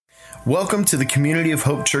Welcome to the Community of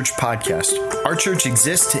Hope Church podcast. Our church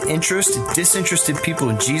exists to interest disinterested people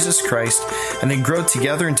in Jesus Christ and then grow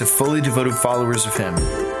together into fully devoted followers of Him.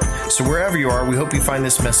 So wherever you are, we hope you find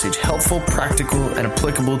this message helpful, practical, and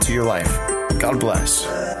applicable to your life. God bless.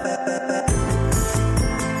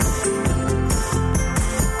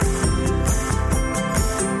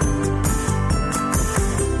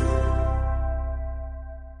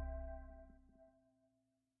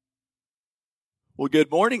 Well,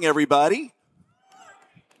 good morning, everybody.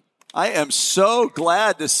 I am so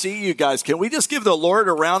glad to see you guys. Can we just give the Lord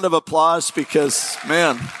a round of applause? Because,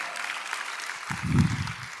 man,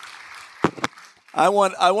 I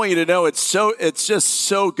want you to know it's just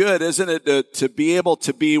so good, isn't it, to be able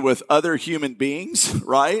to be with other human beings,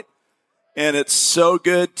 right? And it's so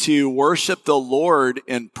good to worship the Lord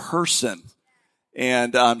in person.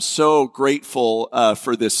 And I'm so grateful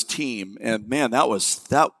for this team. And man,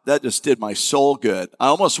 that just did my soul good. I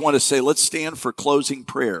almost want to say, let's stand for closing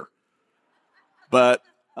prayer. But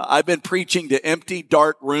I've been preaching to empty,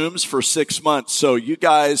 dark rooms for 6 months. So you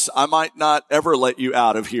guys, I might not ever let you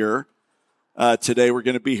out of here. Today we're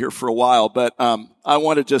going to be here for a while. But I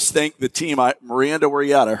want to just thank the team. Miranda, where are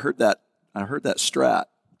you at? I heard that strat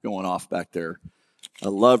going off back there. I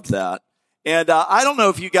loved that. And I don't know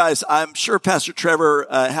if you guys, I'm sure Pastor Trevor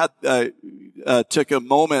took a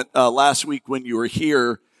moment last week when you were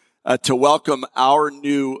here to welcome our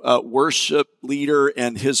new worship leader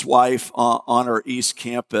and his wife on our East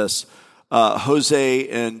Campus, Jose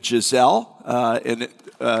and Giselle.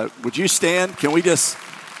 Would you stand? Can we just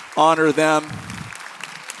honor them?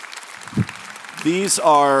 These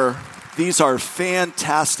are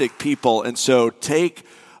fantastic people, and so take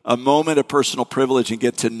a moment of personal privilege and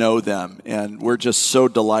get to know them. And we're just so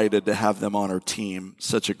delighted to have them on our team.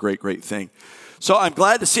 Such a great thing. So I'm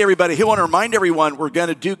glad to see everybody. I want to remind everyone we're going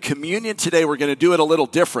to do communion today. We're going to do it a little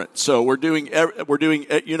different. So we're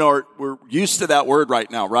used to that word right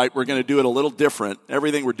now, right? We're going to do it a little different.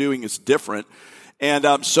 Everything we're doing is different.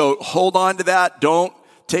 And so hold on to that. Don't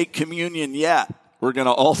take communion yet. We're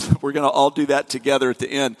gonna all do that together at the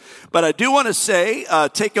end. But I do want to say,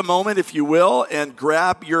 take a moment, if you will, and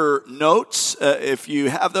grab your notes if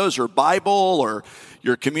you have those, or Bible, or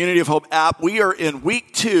your Community of Hope app. We are in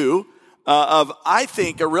week 2 of, I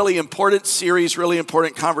think, a really important series, really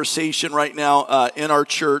important conversation right now in our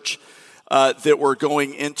church that we're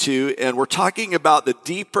going into, and we're talking about the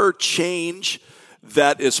deeper change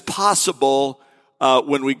that is possible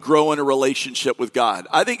when we grow in a relationship with God.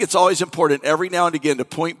 I think it's always important every now and again to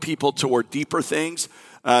point people toward deeper things,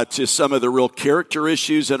 to some of the real character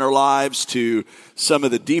issues in our lives, to some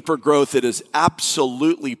of the deeper growth that is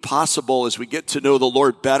absolutely possible as we get to know the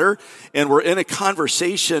Lord better. And we're in a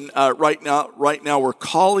conversation right now. We're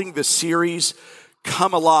calling the series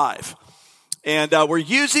Come Alive. And we're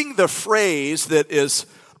using the phrase that is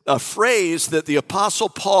a phrase that the Apostle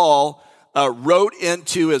Paul wrote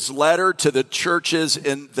into his letter to the churches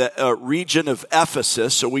in the region of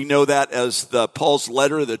Ephesus. So we know that as Paul's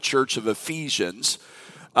letter to the church of Ephesians.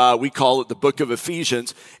 We call it the book of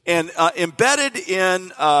Ephesians. And embedded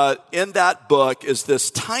in that book is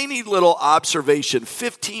this tiny little observation,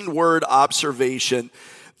 15-word observation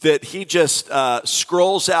that he just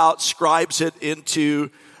scrolls out, scribes it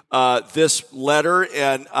into this letter,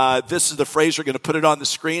 and this is the phrase. We're going to put it on the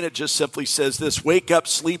screen. It just simply says this: wake up,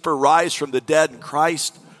 sleeper, rise from the dead, and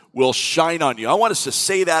Christ will shine on you. I want us to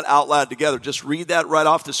say that out loud together. Just read that right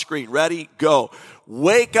off the screen. Ready? Go.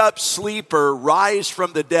 Wake up, sleeper, rise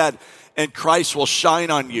from the dead, and Christ will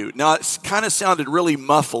shine on you. Now, it kind of sounded really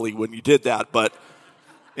muffly when you did that, but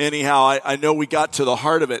anyhow, I know we got to the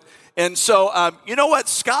heart of it. And so, you know what?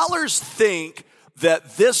 Scholars think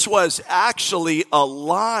that this was actually a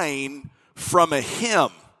line from a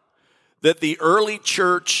hymn that the early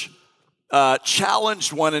church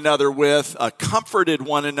challenged one another with, comforted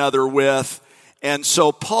one another with. And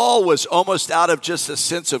so Paul was almost out of just a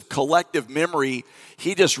sense of collective memory.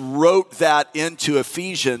 He just wrote that into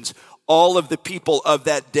Ephesians. All of the people of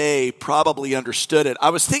that day probably understood it. I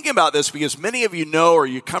was thinking about this because many of you know, or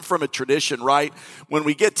you come from a tradition, right? When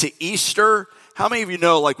we get to Easter, how many of you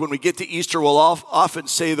know, like when we get to Easter, we'll often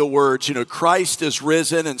say the words, Christ is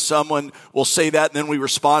risen, and someone will say that, and then we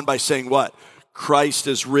respond by saying what? Christ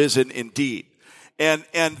is risen indeed. And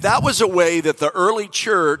that was a way that the early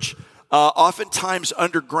church, oftentimes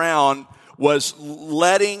underground, was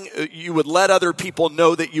you would let other people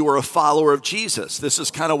know that you were a follower of Jesus. This is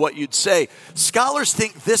kind of what you'd say. Scholars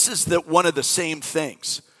think this is one of the same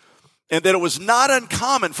things. And that it was not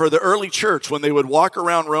uncommon for the early church when they would walk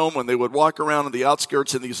around Rome, when they would walk around in the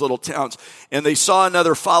outskirts in these little towns, and they saw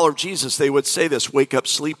another follower of Jesus, they would say this, "Wake up,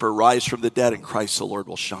 sleeper, rise from the dead, and Christ the Lord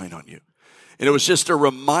will shine on you." And it was just a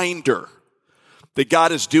reminder that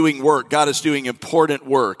God is doing work. God is doing important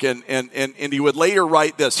work. And he would later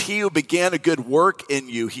write this, "He who began a good work in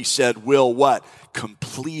you," he said, "will" what?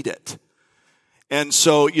 "Complete it." And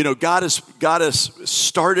so, God has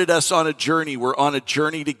started us on a journey. We're on a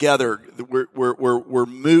journey together. We're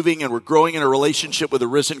moving and we're growing in a relationship with the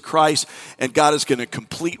risen Christ, and God is going to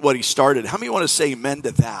complete what he started. How many want to say amen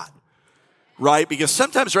to that? Right? Because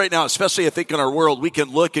sometimes right now, especially I think in our world, we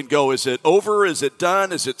can look and go, is it over? Is it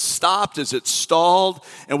done? Is it stopped? Is it stalled?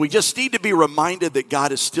 And we just need to be reminded that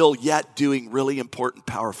God is still yet doing really important,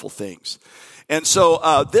 powerful things. And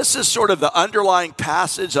so this is sort of the underlying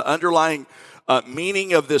passage, the underlying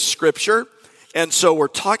meaning of this scripture. And so we're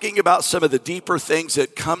talking about some of the deeper things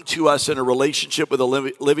that come to us in a relationship with a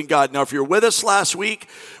living God. Now, if you're with us last week,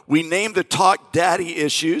 we named the talk Daddy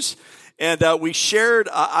Issues. And we shared,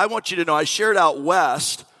 I want you to know, I shared out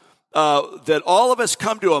west that all of us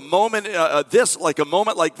come to a moment, a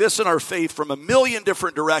moment like this in our faith from a million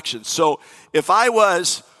different directions. So if I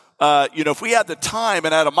was, if we had the time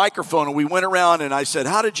and had a microphone and we went around and I said,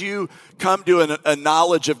 how did you come to a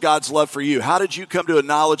knowledge of God's love for you? How did you come to a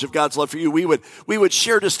knowledge of God's love for you? We would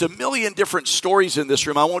share just a million different stories in this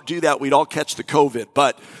room. I won't do that. We'd all catch the COVID.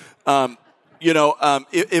 But,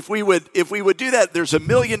 if we would do that, there's a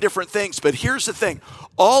million different things. But here's the thing.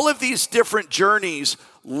 All of these different journeys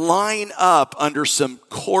line up under some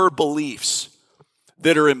core beliefs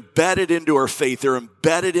that are embedded into our faith. They're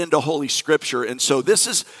embedded into Holy Scripture. And so this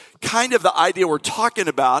is kind of the idea we're talking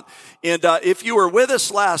about. And if you were with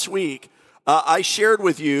us last week, I shared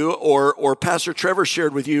with you, or Pastor Trevor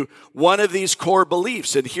shared with you, one of these core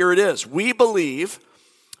beliefs. And here it is. We believe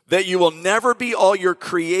that you will never be all you're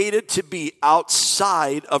created to be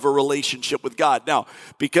outside of a relationship with God. Now,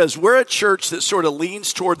 because we're a church that sort of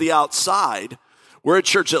leans toward the outside, we're a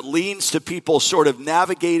church that leans to people sort of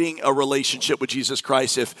navigating a relationship with Jesus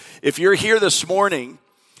Christ. If you're here this morning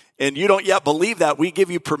and you don't yet believe that, we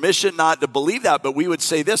give you permission not to believe that, but we would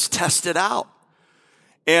say this, test it out.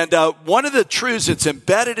 And one of the truths that's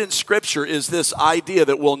embedded in Scripture is this idea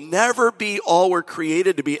that we'll never be all we're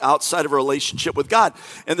created to be outside of a relationship with God.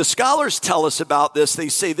 And the scholars tell us about this. They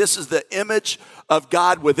say this is the image of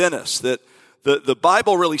God within us, that the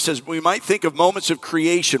Bible really says we might think of moments of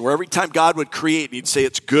creation where every time God would create, he'd say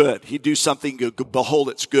it's good. He'd do something, go, behold,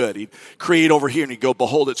 it's good. He'd create over here and he'd go,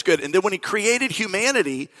 behold, it's good. And then when he created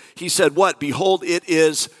humanity, he said what? Behold, it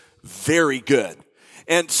is very good.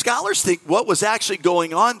 And scholars think what was actually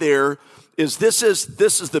going on there is this is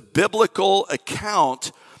the biblical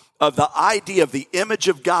account of the idea of the image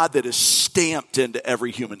of God that is stamped into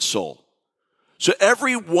every human soul. So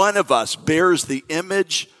every one of us bears the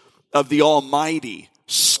image of the Almighty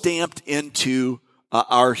stamped into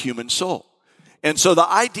our human soul. And so the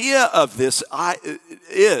idea of this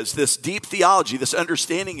is, this deep theology, this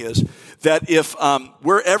understanding is that if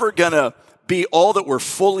we're ever going to be all that we're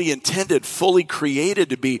fully intended, fully created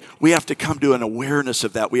to be, we have to come to an awareness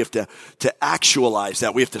of that. We have to actualize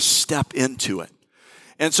that. We have to step into it.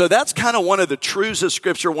 And so that's kind of one of the truths of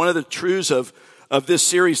Scripture, one of the truths of this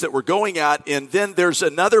series that we're going at. And then there's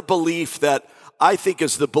another belief that I think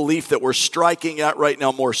is the belief that we're striking at right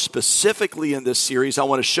now more specifically in this series. I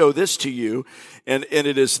want to show this to you. And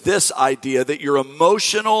it is this idea that your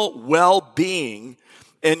emotional well-being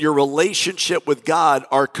and your relationship with God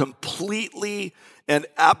are completely and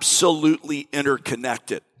absolutely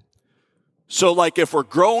interconnected. So like if we're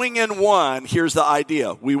growing in one, here's the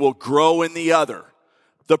idea. We will grow in the other.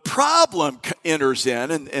 The problem enters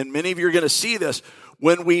in, and many of you are going to see this,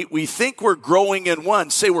 when we think we're growing in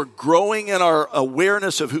one, say we're growing in our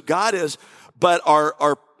awareness of who God is, but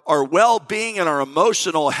our well-being and our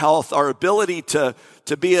emotional health, our ability to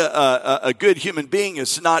be a good human being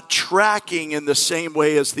is not tracking in the same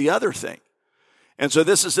way as the other thing. And so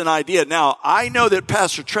this is an idea. Now, I know that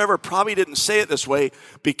Pastor Trevor probably didn't say it this way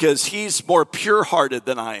because he's more pure-hearted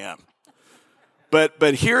than I am.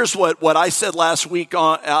 But here's what I said last week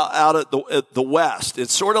out at the West.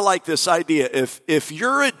 It's sort of like this idea. If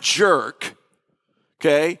you're a jerk,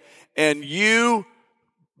 okay, and you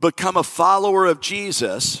become a follower of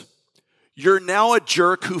Jesus, you're now a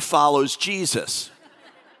jerk who follows Jesus.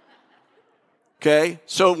 Okay?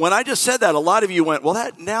 So when I just said that, a lot of you went, well,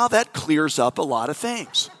 that clears up a lot of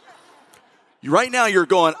things. Right now you're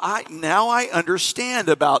going, I understand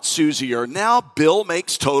about Susie, or now Bill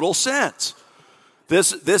makes total sense.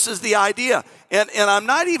 This is the idea. And I'm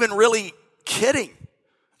not even really kidding.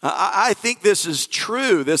 I think this is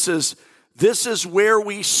true. This is where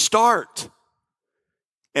we start.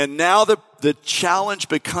 And now the challenge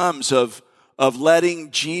becomes of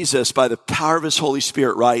letting Jesus, by the power of his Holy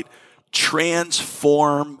Spirit, right,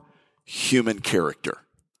 transform human character.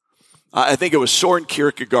 I think it was Søren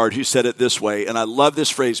Kierkegaard who said it this way, and I love this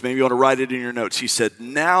phrase. Maybe you want to write it in your notes. He said,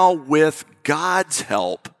 "Now with God's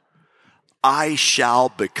help, I shall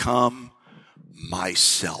become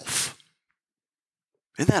myself."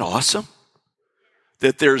 Isn't that awesome?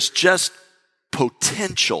 That there's just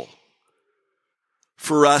potential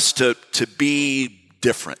for us to be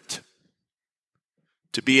different,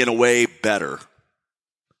 to be in a way better,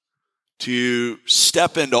 to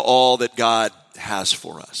step into all that God has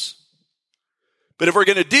for us. But if we're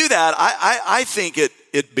going to do that, I think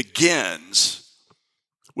it begins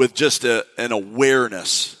with just an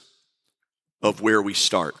awareness of where we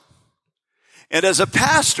start. And as a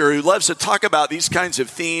pastor who loves to talk about these kinds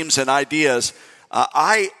of themes and ideas,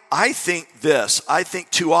 I think this. I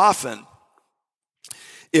think too often,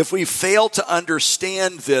 if we fail to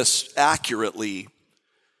understand this accurately,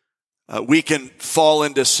 we can fall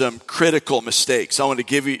into some critical mistakes. I want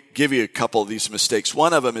to give you a couple of these mistakes.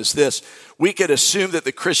 One of them is this. We could assume that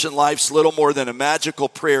the Christian life's little more than a magical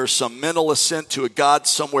prayer, some mental assent to a God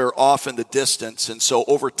somewhere off in the distance. And so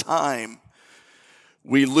over time,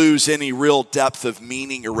 we lose any real depth of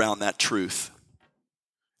meaning around that truth.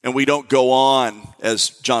 And we don't go on, as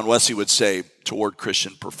John Wesley would say, toward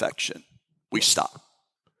Christian perfection. We stop.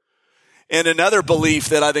 And another belief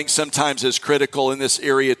that I think sometimes is critical in this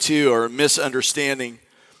area too, or misunderstanding,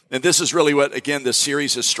 and this is really what, again, this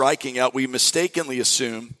series is striking out. We mistakenly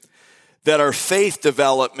assume that our faith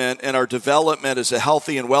development and our development as a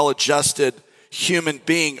healthy and well-adjusted human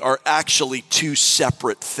being are actually two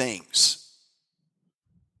separate things.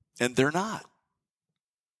 And they're not.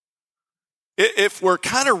 If we're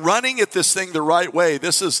kind of running at this thing the right way,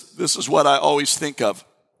 this is what I always think of.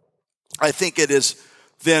 I think it is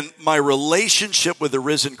then my relationship with the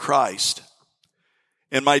risen Christ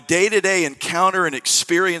and my day-to-day encounter and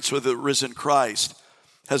experience with the risen Christ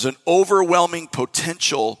has an overwhelming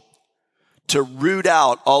potential to root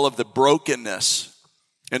out all of the brokenness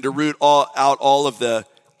and to root out all of the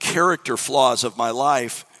character flaws of my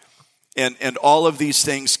life. And all of these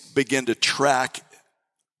things begin to track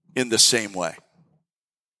in the same way.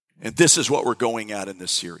 And this is what we're going at in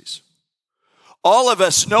this series. All of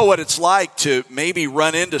us know what it's like to maybe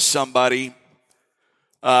run into somebody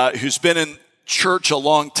who's been in church a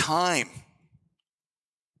long time,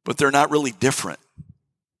 but they're not really different.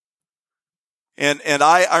 And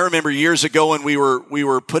I remember years ago when we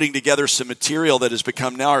were putting together some material that has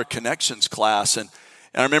become now our Connections class, and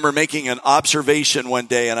I remember making an observation one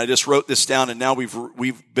day, and I just wrote this down, and now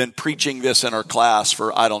we've been preaching this in our class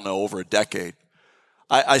for, I don't know, over a decade.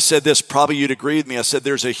 I said this, probably you'd agree with me. I said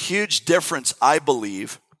there's a huge difference, I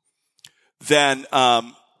believe, than,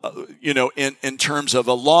 in terms of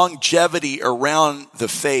a longevity around the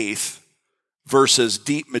faith versus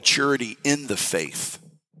deep maturity in the faith.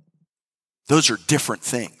 Those are different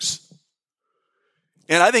things.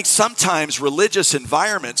 And I think sometimes religious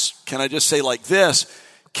environments, can I just say like this,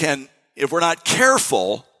 if we're not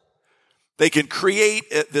careful, they can create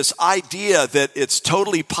this idea that it's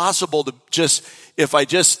totally possible to if I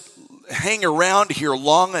just hang around here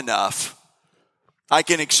long enough, I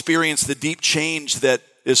can experience the deep change that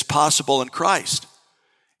is possible in Christ.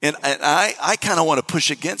 And I kind of want to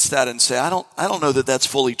push against that and say, I don't know that that's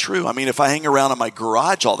fully true. I mean, if I hang around in my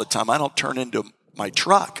garage all the time, I don't turn into my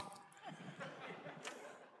truck.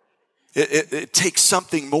 It takes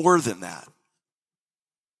something more than that.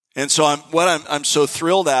 And so I'm so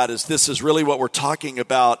thrilled at is this is really what we're talking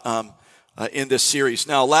about in this series.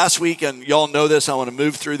 Now, last week, and y'all know this, I want to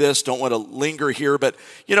move through this, don't want to linger here, but,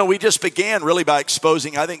 we just began really by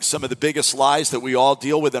exposing, I think, some of the biggest lies that we all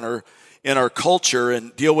deal with in our culture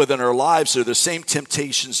and deal with in our lives. They're the same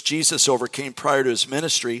temptations Jesus overcame prior to his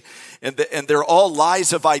ministry, and they're all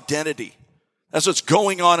lies of identity. That's what's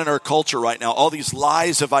going on in our culture right now. All these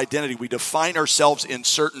lies of identity. We define ourselves in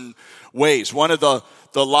certain ways. One of the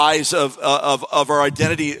lies of our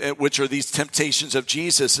identity, which are these temptations of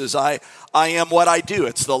Jesus, is I am what I do.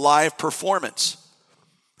 It's the lie of performance.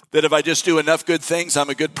 That if I just do enough good things, I'm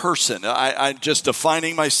a good person. I'm just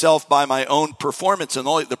defining myself by my own performance. And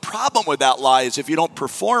the problem with that lie is if you don't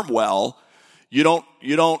perform well, you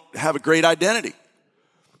don't have a great identity.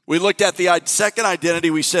 We looked at the second identity.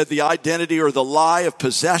 We said the identity or the lie of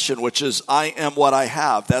possession, which is I am what I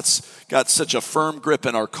have. That's got such a firm grip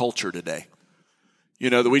in our culture today.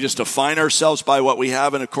 That we just define ourselves by what we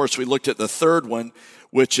have. And of course, we looked at the third one,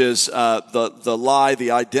 which is the lie,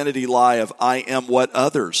 the identity lie of I am what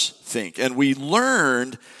others think. And we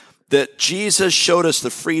learned that Jesus showed us the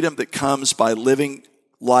freedom that comes by living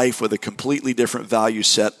life with a completely different value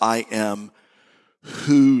set. I am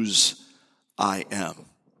whose I am.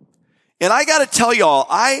 And I got to tell y'all,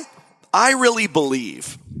 I really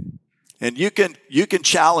believe, and you can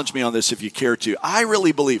challenge me on this if you care to, I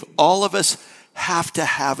really believe all of us have to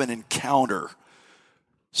have an encounter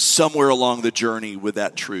somewhere along the journey with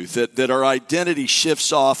that truth, that our identity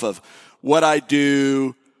shifts off of what I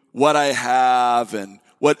do, what I have, and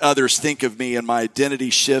what others think of me, and my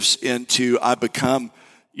identity shifts into I become,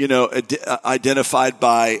 identified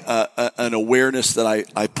by an awareness that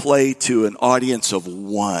I play to an audience of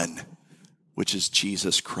one, which is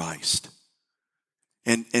Jesus Christ.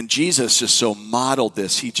 And Jesus just so modeled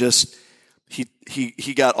this. He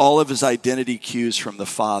got all of his identity cues from the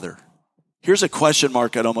Father. Here's a question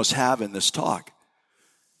mark I'd almost have in this talk.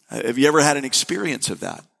 Have you ever had an experience of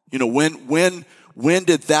that? When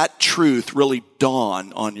did that truth really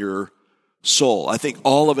dawn on your soul? I think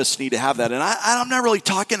all of us need to have that. And I'm not really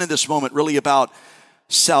talking in this moment really about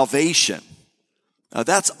salvation.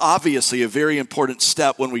 That's obviously a very important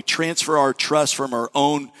step when we transfer our trust from our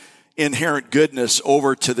own inherent goodness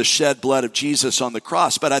over to the shed blood of Jesus on the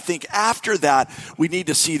cross. But I think after that, we need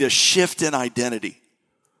to see this shift in identity.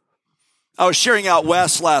 I was sharing out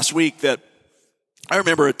west last week that I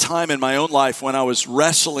remember a time in my own life when I was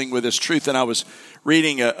wrestling with this truth, and I was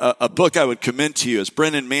reading a book I would commend to you. It's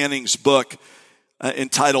Brennan Manning's book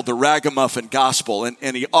entitled The Ragamuffin Gospel.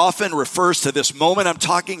 And he often refers to this moment I'm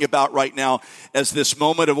talking about right now as this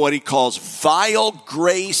moment of what he calls vile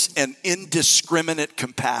grace and indiscriminate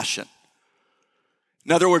compassion.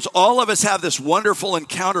 In other words, all of us have this wonderful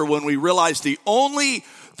encounter when we realize the only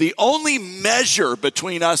measure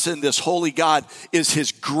between us and this holy God is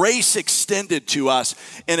his grace extended to us,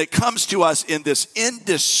 and it comes to us in this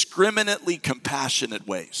indiscriminately compassionate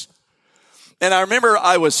ways. And I remember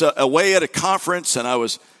I was away at a conference, and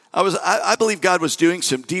I believe God was doing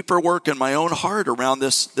some deeper work in my own heart around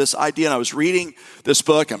this idea. And I was reading this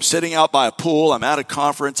book. I'm sitting out by a pool. I'm at a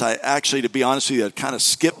conference. I actually, to be honest with you, I kind of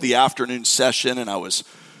skipped the afternoon session, and I was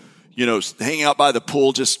hanging out by the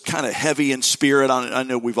pool, just kind of heavy in spirit. I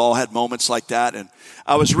know we've all had moments like that. And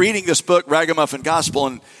I was reading this book, Ragamuffin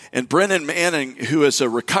Gospel, and Brennan Manning, who is a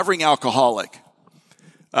recovering alcoholic,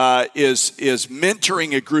 is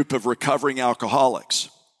mentoring a group of recovering alcoholics.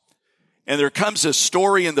 And there comes a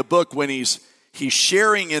story in the book when he's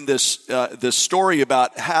sharing in this story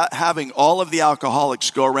about having all of the alcoholics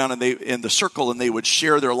go around in the circle, and they would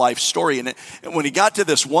share their life story. And when he got to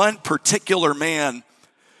this one particular man,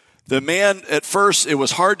 the man, at first, it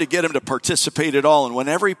was hard to get him to participate at all. And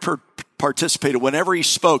whenever he participated, whenever he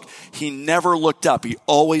spoke, he never looked up. He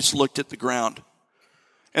always looked at the ground.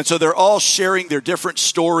 And so they're all sharing their different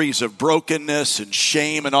stories of brokenness and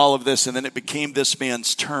shame and all of this. And then it became this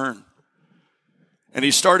man's turn. And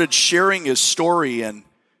he started sharing his story and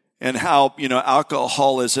how,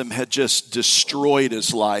 alcoholism had just destroyed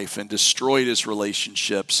his life and destroyed his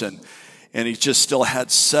relationships. And he just still had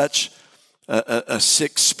such a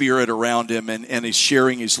sick spirit around him, and he's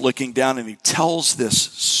sharing, he's looking down, and he tells this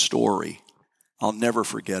story. I'll never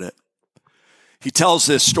forget it. He tells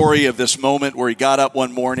this story of this moment where he got up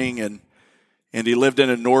one morning, and he lived in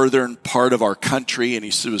a northern part of our country, and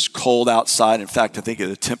it was cold outside. In fact, I think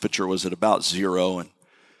the temperature was at about 0,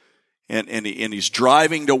 and he's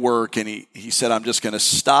driving to work, and he said, I'm just going to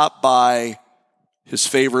stop by his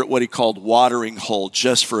favorite, what he called watering hole,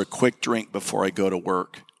 just for a quick drink before I go to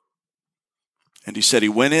work. And he said he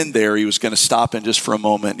went in there, he was going to stop in just for a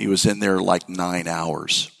moment, and he was in there like 9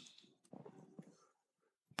 hours.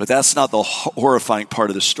 But that's not the horrifying part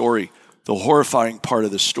of the story. The horrifying part of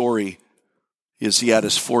the story is he had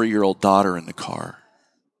his 4-year-old daughter in the car.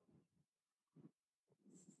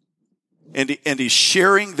 And he's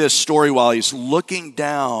sharing this story while he's looking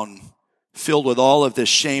down, filled with all of this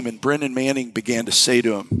shame, and Brennan Manning began to say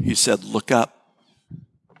to him, he said, look up.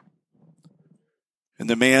 And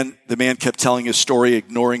the man kept telling his story,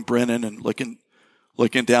 ignoring Brennan and looking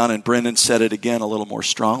down, and Brennan said it again a little more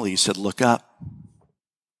strongly. He said, look up.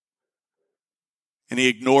 And he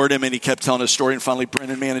ignored him, and he kept telling his story, and finally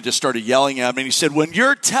Brennan Manning just started yelling at him, and he said, when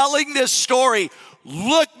you're telling this story,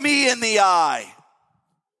 look me in the eye.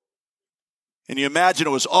 And you imagine it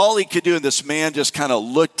was all he could do, and this man just kind of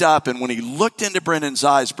looked up, and when he looked into Brennan's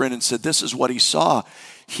eyes, Brennan said, this is what he saw.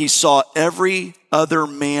 He saw every other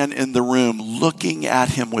man in the room looking at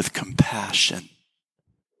him with compassion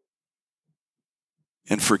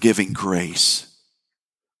and forgiving grace.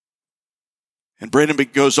 And Brandon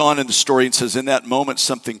goes on in the story and says, in that moment,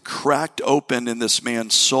 something cracked open in this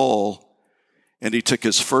man's soul, and he took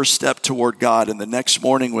his first step toward God. And the next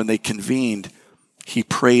morning when they convened, he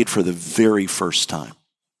prayed for the very first time.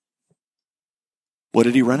 What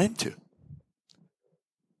did he run into?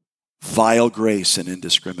 Vile grace and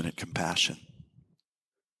indiscriminate compassion.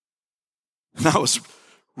 And I was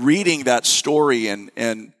reading that story,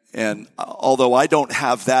 and although I don't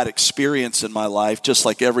have that experience in my life, just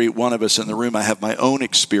like every one of us in the room, I have my own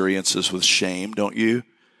experiences with shame, don't you?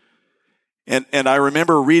 And I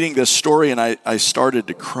remember reading this story, and I started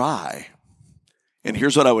to cry. And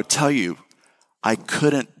here's what I would tell you. I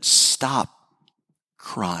couldn't stop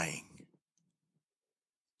crying.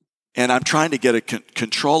 And I'm trying to get a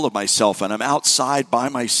control of myself, and I'm outside by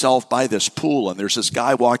myself by this pool, and there's this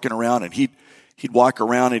guy walking around, and he'd walk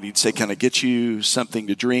around and he'd say, "Can I get you something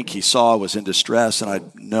to drink?" He saw I was in distress, and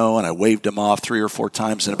I waved him off 3 or 4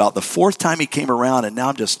 times, and about the 4th time he came around, and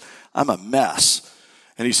now I'm a mess.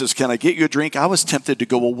 And he says, "Can I get you a drink?" I was tempted to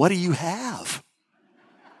go, "Well, what do you have?"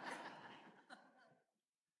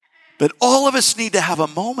 But all of us need to have a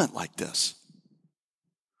moment like this,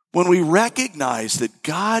 when we recognize that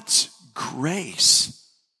God's grace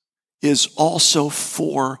is also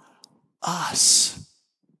for us.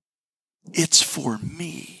 It's for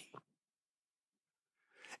me.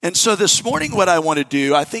 And so this morning, what I want to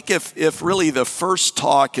do, I think if really the first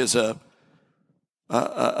talk is a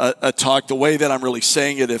talk, the way that I'm really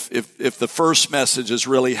saying it, if the first message is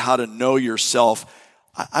really how to know yourself,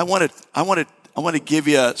 I want to give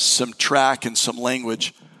you some track and some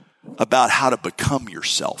language about how to become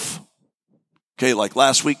yourself. Okay, like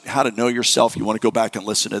last week, how to know yourself. You want to go back and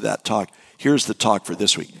listen to that talk. Here's the talk for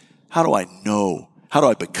this week. How do I know? How do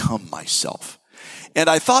I become myself? And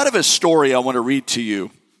I thought of a story I want to read to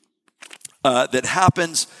you that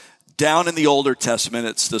happens down in the Older Testament.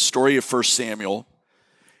 It's the story of 1 Samuel.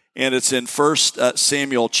 And it's in 1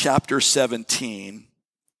 Samuel chapter 17.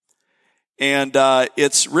 And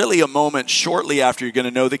it's really a moment shortly after you're going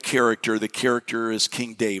to know the character. The character is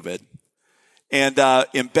King David. And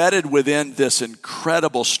embedded within this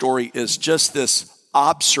incredible story is just this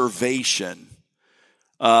observation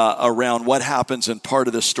around what happens in part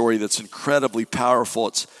of the story that's incredibly powerful.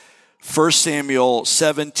 It's 1 Samuel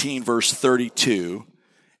 17, verse 32.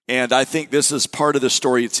 And I think this is part of the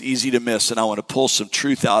story it's easy to miss, and I want to pull some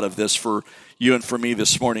truth out of this for you and for me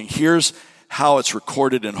this morning. Here's how it's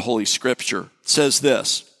recorded in Holy Scripture. It says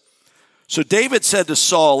this: "So David said to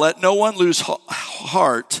Saul, 'Let no one lose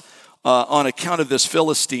heart on account of this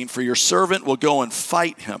Philistine, for your servant will go and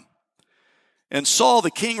fight him.' And Saul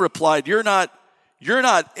the king replied, 'You're not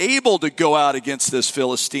able to go out against this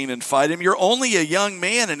Philistine and fight him. You're only a young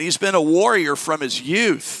man, and he's been a warrior from his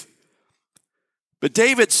youth.' But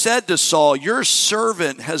David said to Saul, 'Your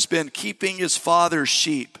servant has been keeping his father's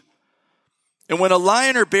sheep. And when a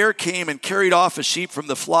lion or bear came and carried off a sheep from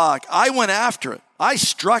the flock, I went after it. I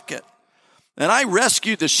struck it, and I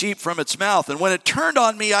rescued the sheep from its mouth. And when it turned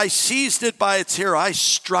on me, I seized it by its hair. I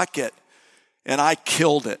struck it, and I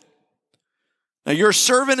killed it. Now your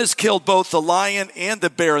servant has killed both the lion and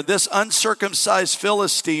the bear, and this uncircumcised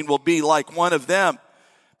Philistine will be like one of them,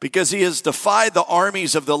 because he has defied the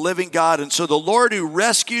armies of the living God. And so the Lord who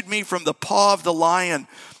rescued me from the paw of the lion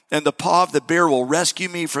and the paw of the bear will rescue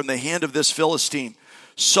me from the hand of this Philistine.'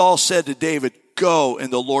 Saul said to David, 'Go,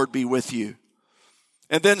 and the Lord be with you.'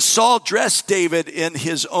 And then Saul dressed David in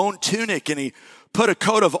his own tunic, and he put a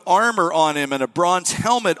coat of armor on him and a bronze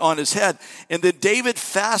helmet on his head. And then David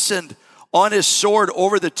fastened on his sword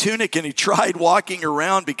over the tunic, and he tried walking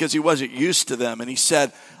around because he wasn't used to them. And he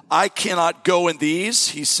said, 'I cannot go in these,'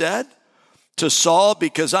 he said to Saul,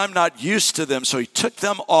 'because I'm not used to them.' So he took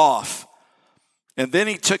them off. And then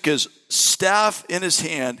he took his staff in his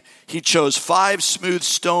hand. He chose 5 smooth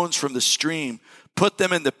stones from the stream, put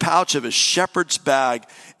them in the pouch of his shepherd's bag,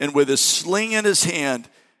 and with his sling in his hand,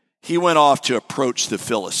 he went off to approach the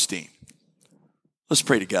Philistine." Let's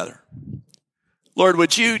pray together. Lord,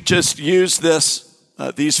 would you just use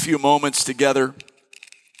these few moments together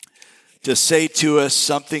to say to us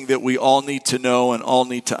something that we all need to know and all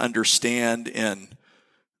need to understand in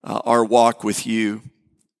our walk with you.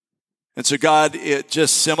 And so God, it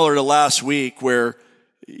just similar to last week, where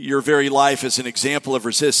your very life is an example of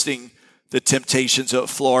resisting the temptations that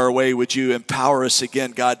flow our way, would you empower us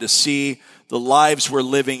again, God, to see the lives we're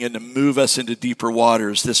living and to move us into deeper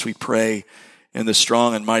waters. This we pray in the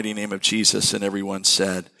strong and mighty name of Jesus. And everyone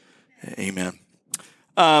said, amen.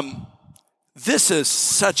 This is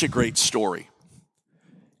such a great story.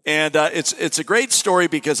 And it's a great story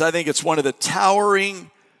because I think it's one of the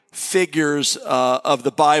towering figures of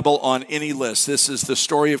the Bible on any list. This is the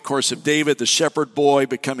story, of course, of David, the shepherd boy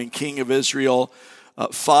becoming king of Israel,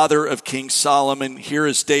 father of King Solomon. Here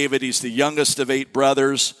is David. He's the youngest of 8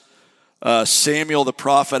 brothers. Samuel the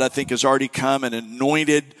prophet, I think, has already come and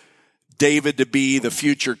anointed David to be the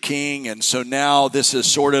future king. And so now this is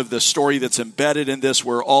sort of the story that's embedded in this,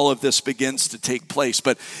 where all of this begins to take place.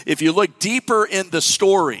 But if you look deeper in the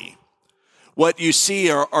story, what you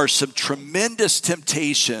see are some tremendous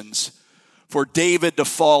temptations for David to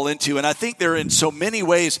fall into. And I think they're in so many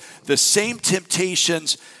ways the same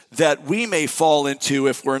temptations that we may fall into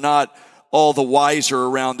if we're not all the wiser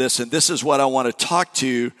around this. And this is what I want to talk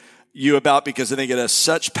to you about, because I think it has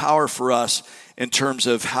such power for us in terms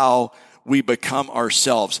of how we become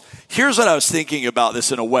ourselves. Here's what I was thinking about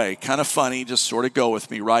this in a way, kind of funny, just sort of go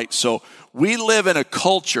with me, right? So we live in a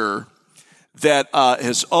culture that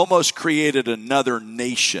has almost created another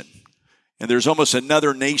nation. And there's almost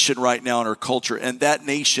another nation right now in our culture, and that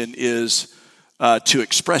nation is to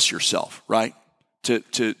express yourself, right? To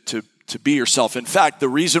be yourself. In fact, the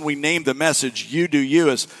reason we named the message "You Do You"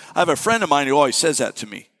 is I have a friend of mine who always says that to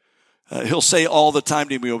me. He'll say all the time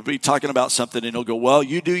to me, we'll be talking about something, and he'll go, "Well,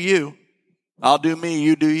 you do you. I'll do me,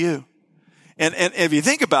 you do you." And if you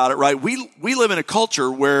think about it, right, we live in a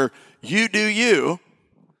culture where you do you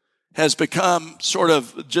has become sort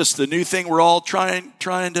of just the new thing we're all trying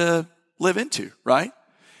to live into, right?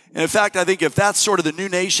 And in fact, I think if that's sort of the new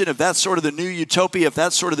nation, if that's sort of the new utopia, if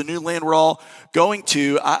that's sort of the new land we're all going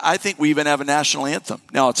to, I think we even have a national anthem.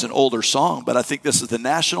 Now, it's an older song, but I think this is the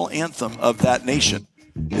national anthem of that nation.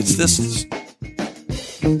 It's this.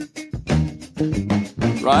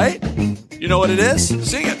 Right? You know what it is?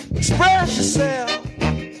 Sing it. Express yourself.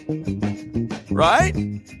 Right?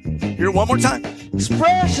 Here, one more time.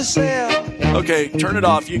 Express yourself. Okay, turn it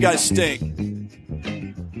off. You guys stink.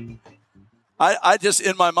 I just,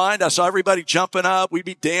 in my mind, I saw everybody jumping up. We'd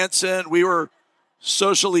be dancing. We were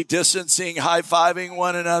socially distancing, high-fiving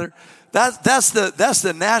one another. That's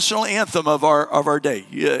the national anthem of our day.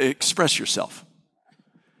 Express yourself.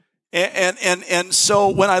 And so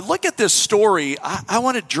when I look at this story, I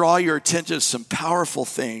want to draw your attention to some powerful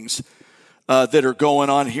things that are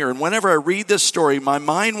going on here. And whenever I read this story, my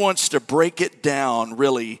mind wants to break it down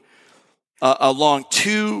really along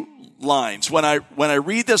 2 lines. When I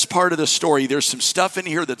read this part of the story, there's some stuff in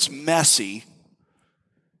here that's messy.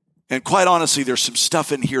 And quite honestly, there's some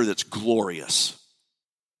stuff in here that's glorious.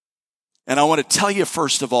 And I want to tell you,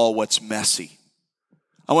 first of all, what's messy.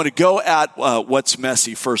 I want to go at what's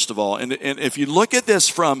messy, first of all. And if you look at this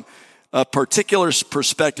from a particular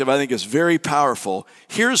perspective, I think it's very powerful.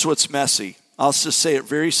 Here's what's messy. I'll just say it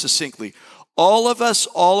very succinctly. All of us,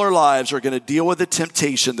 all our lives, are going to deal with the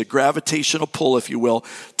temptation, the gravitational pull, if you will,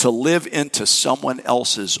 to live into someone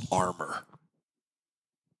else's armor.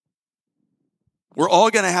 We're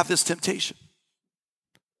all going to have this temptation.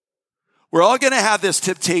 We're all going to have this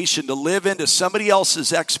temptation to live into somebody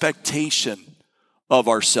else's expectation of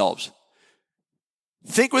ourselves.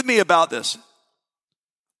 Think with me about this.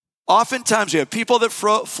 Oftentimes, we have people that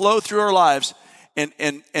flow through our lives, and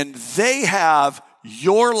they have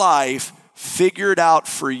your life figured out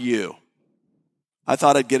for you. I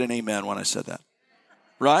thought I'd get an amen when I said that.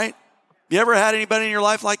 Right? You ever had anybody in your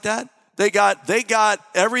life like that? They got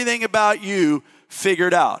everything about you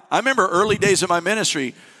figured out. I remember early days of my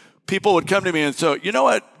ministry, people would come to me and say, you know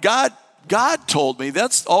what? God told me.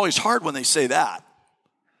 That's always hard when they say that.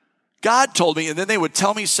 God told me, and then they would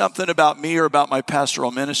tell me something about me or about my pastoral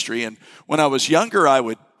ministry. And when I was younger,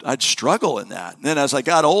 I'd struggle in that. And then as I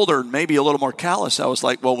got older, maybe a little more callous, I was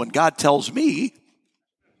like, well, when God tells me,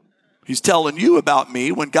 He's telling you about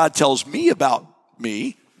me. When God tells me about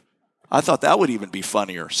me, I thought that would even be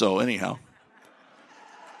funnier. So anyhow.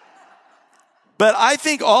 But I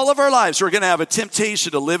think all of our lives, we're going to have a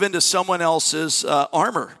temptation to live into someone else's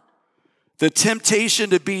armor. The temptation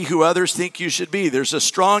to be who others think you should be. There's a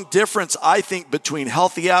strong difference, I think, between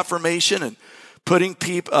healthy affirmation and putting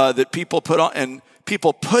people put on, and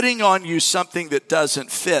people putting on you something that doesn't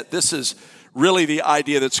fit. This is really the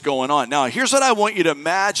idea that's going on. Now, here's what I want you to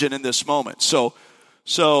imagine in this moment. So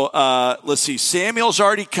let's see. Samuel's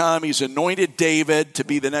already come. He's anointed David to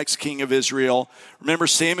be the next king of Israel. Remember,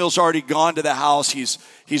 Samuel's already gone to the house.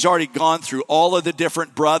 He's already gone through all of the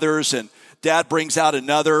different brothers, and Dad brings out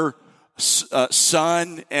another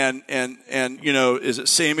son, and you know, is it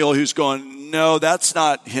Samuel who's going, no, that's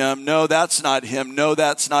not him. No, that's not him. No,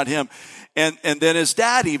 that's not him. And then his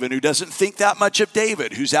dad, even, who doesn't think that much of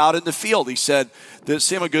David, who's out in the field, he said, that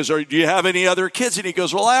Samuel goes, do you have any other kids? And he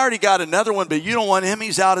goes, well, I already got another one, but you don't want him.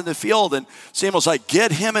 He's out in the field. And Samuel's like,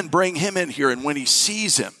 get him and bring him in here. And when he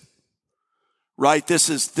sees him, right? This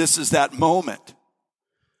is that moment.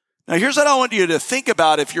 Now, here's what I want you to think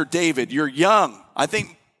about if you're David. You're young. I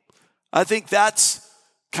think that's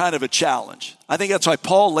kind of a challenge. I think that's why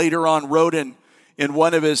Paul later on wrote in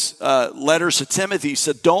one of his letters to Timothy, he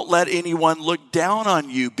said, don't let anyone look down on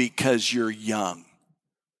you because you're young.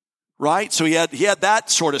 Right? So he had that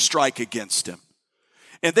sort of strike against him.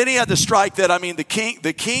 And then he had the strike that,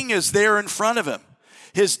 the king is there in front of him.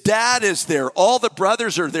 His dad is there. All the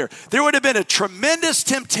brothers are there. There would have been a tremendous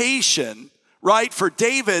temptation, right, for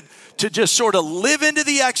David to just sort of live into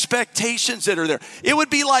the expectations that are there. It would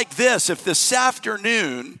be like this if this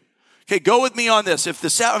afternoon, okay, go with me on this. If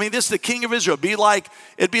this is the king of Israel.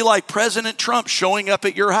 It'd be like President Trump showing up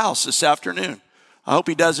at your house this afternoon. I hope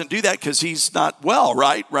he doesn't do that because he's not well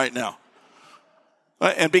right now.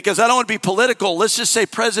 And because I don't want to be political, let's just say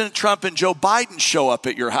President Trump and Joe Biden show up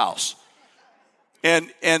at your house.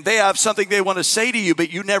 And they have something they want to say to you,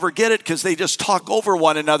 but you never get it because they just talk over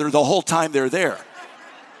one another the whole time they're there.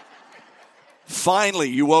 Finally,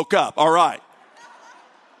 you woke up. All right.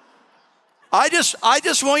 I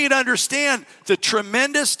just want you to understand the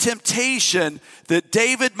tremendous temptation that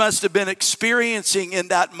David must have been experiencing in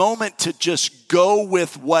that moment to just go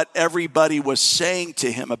with what everybody was saying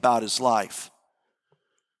to him about his life.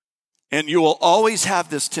 And you will always have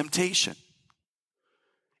this temptation.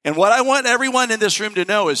 And what I want everyone in this room to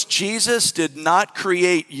know is Jesus did not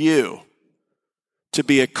create you to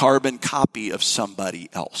be a carbon copy of somebody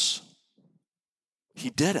else. He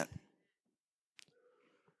didn't.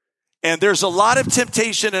 And there's a lot of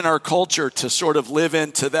temptation in our culture to sort of live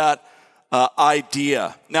into that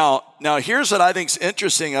idea. Now, here's what I think is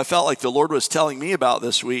interesting. I felt like the Lord was telling me about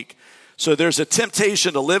this week. So there's a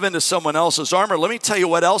temptation to live into someone else's armor. Let me tell you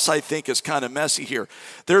what else I think is kind of messy here.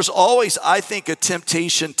 There's always, I think, a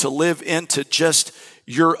temptation to live into just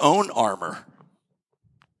your own armor.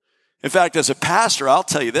 In fact, as a pastor, I'll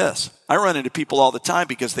tell you this. I run into people all the time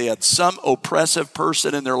because they had some oppressive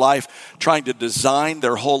person in their life trying to design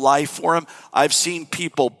their whole life for them. I've seen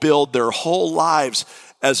people build their whole lives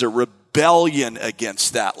as a rebellion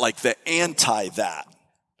against that, like the anti-that.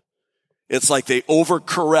 It's like they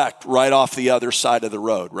overcorrect right off the other side of the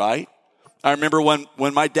road, right? I remember when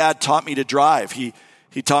my dad taught me to drive, he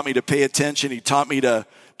taught me to pay attention. He taught me to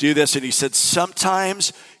do this. And he said,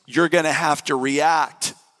 sometimes you're going to have to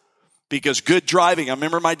react because good driving, I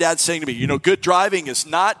remember my dad saying to me, good driving is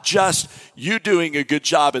not just you doing a good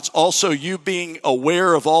job. It's also you being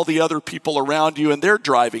aware of all the other people around you and their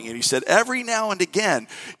driving. And he said, every now and again,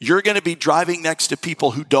 you're going to be driving next to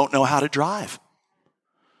people who don't know how to drive.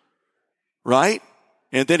 Right?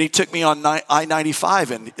 And then he took me on I-95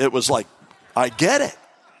 and it was like, I get it.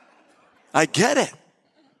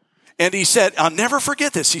 And he said, I'll never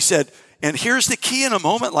forget this. He said, and here's the key in a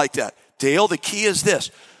moment like that. Dale, the key is this.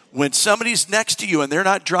 When somebody's next to you and they're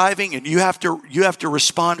not driving and you have to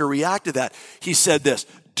respond or react to that, he said this,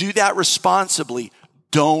 do that responsibly.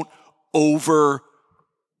 Don't overcorrect.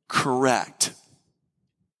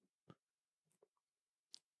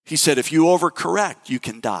 He said, if you overcorrect, you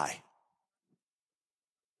can die.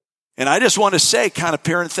 And I just want to say kind of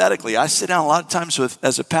parenthetically, I sit down a lot of times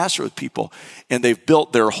as a pastor with people and they've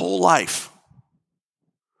built their whole life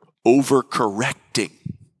overcorrecting.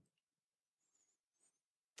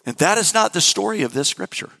 And that is not the story of this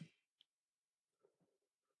scripture.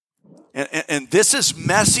 And this is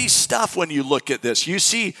messy stuff when you look at this. You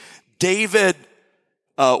see David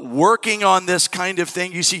working on this kind of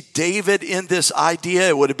thing. You see David in this idea.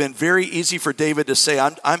 It would have been very easy for David to say,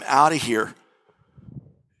 I'm out of here.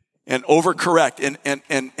 And overcorrect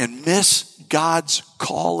and miss God's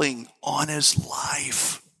calling on his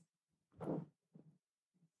life.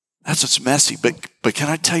 That's what's messy. But can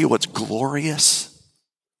I tell you what's glorious?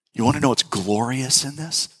 You want to know what's glorious in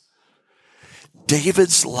this?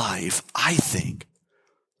 David's life, I think,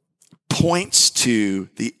 points to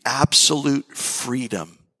the absolute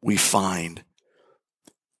freedom we find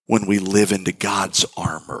when we live into God's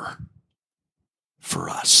armor for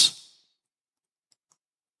us.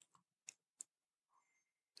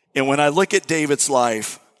 And when I look at David's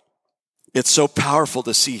life, it's so powerful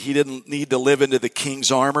to see he didn't need to live into the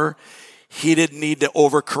king's armor. He didn't need to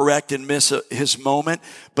overcorrect and miss his moment.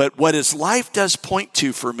 But what his life does point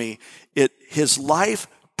to for me, his life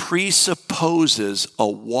presupposes a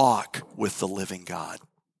walk with the living God.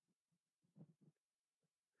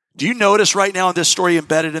 Do you notice right now in this story,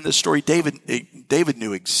 embedded in this story, David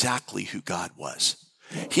knew exactly who God was.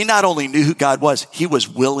 He not only knew who God was, he was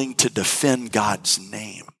willing to defend God's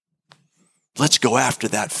name. Let's go after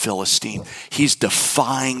that Philistine. He's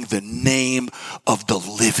defying the name of the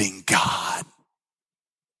living God.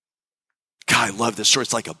 God, I love this story.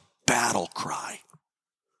 It's like a battle cry.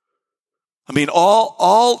 I mean,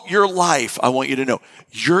 all your life, I want you to know,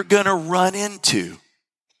 you're going to run into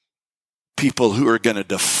people who are going to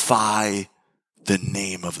defy the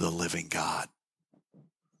name of the living God.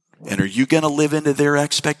 And are you going to live into their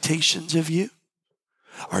expectations of you?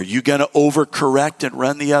 Are you going to overcorrect and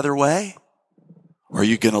run the other way? Or are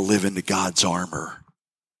you going to live into God's armor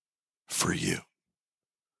for you?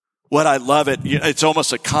 What I love it's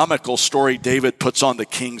almost a comical story. David puts on the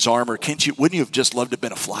king's armor. Wouldn't you have just loved to have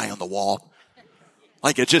been a fly on the wall?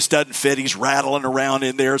 Like it just doesn't fit. He's rattling around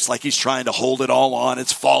in there. It's like he's trying to hold it all on.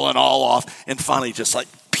 It's falling all off. And finally just like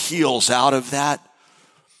peels out of that,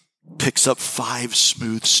 picks up 5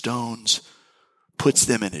 smooth stones, puts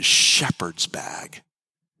them in his shepherd's bag,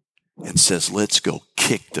 and says, let's go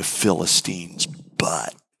kick the Philistines'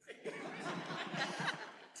 butt.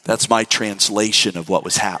 That's my translation of what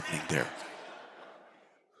was happening there.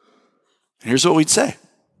 And here's what we'd say.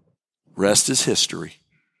 Rest is history.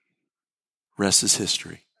 Rest is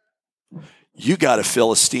history. You got a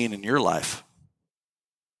Philistine in your life.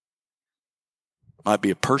 Might be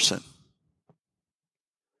a person.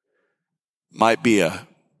 Might be a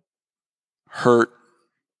hurt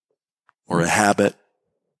or a habit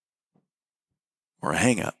or a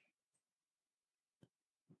hang-up.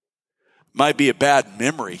 Might be a bad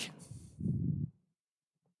memory.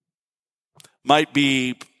 Might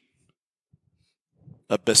be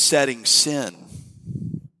a besetting sin.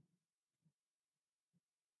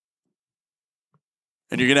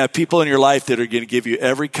 And you're going to have people in your life that are going to give you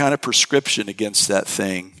every kind of prescription against that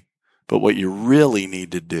thing. But what you really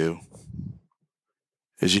need to do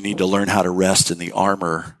is you need to learn how to rest in the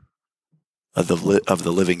armor of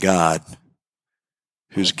the living God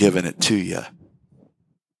who's given it to you.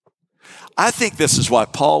 I think this is why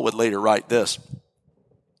Paul would later write this.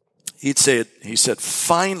 He said,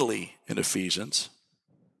 finally in Ephesians,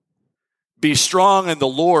 be strong in the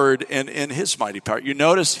Lord and in his mighty power. You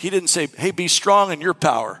notice he didn't say, hey, be strong in your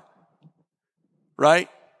power, right?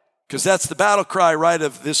 Because that's the battle cry, right,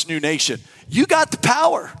 of this new nation. You got the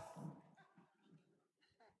power.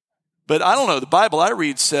 But I don't know, the Bible I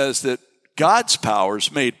read says that God's power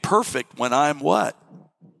is made perfect when I'm what?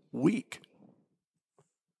 Weak.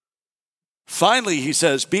 Finally, he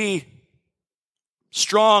says, be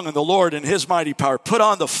strong in the Lord and his mighty power. Put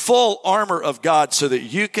on the full armor of God so that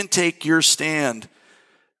you can take your stand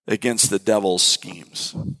against the devil's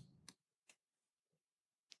schemes.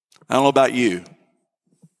 I don't know about you,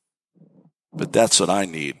 but that's what I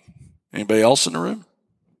need. Anybody else in the room?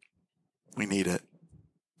 We need it.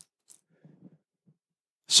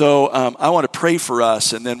 So I want to pray for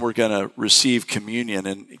us, and then we're going to receive communion.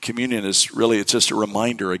 And communion is really, it's just a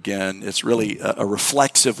reminder again. It's really a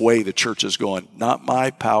reflexive way the church is going. Not my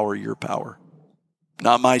power, your power.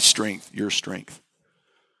 Not my strength, your strength.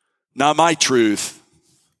 Not my truth,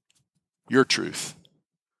 your truth.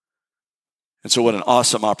 And so what an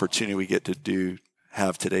awesome opportunity we get to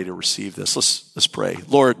have today to receive this. Let's pray.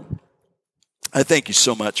 Lord, I thank you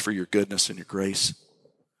so much for your goodness and your grace.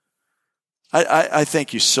 I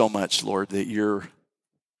thank you so much, Lord, that you're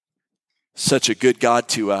such a good God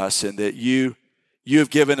to us, and that you have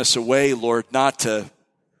given us a way, Lord, not to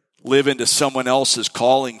live into someone else's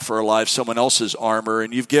calling for our life, someone else's armor.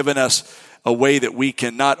 And you've given us a way that we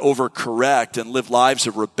can not overcorrect and live lives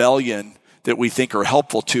of rebellion that we think are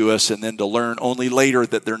helpful to us, and then to learn only later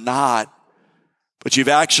that they're not. But you've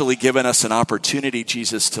actually given us an opportunity,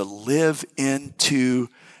 Jesus, to live into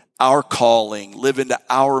our calling, live into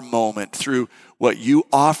our moment through what you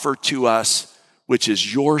offer to us, which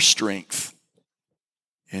is your strength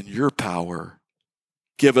and your power.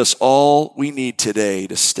 Give us all we need today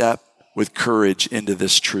to step with courage into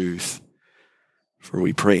this truth. For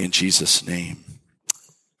we pray in Jesus' name.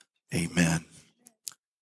 Amen.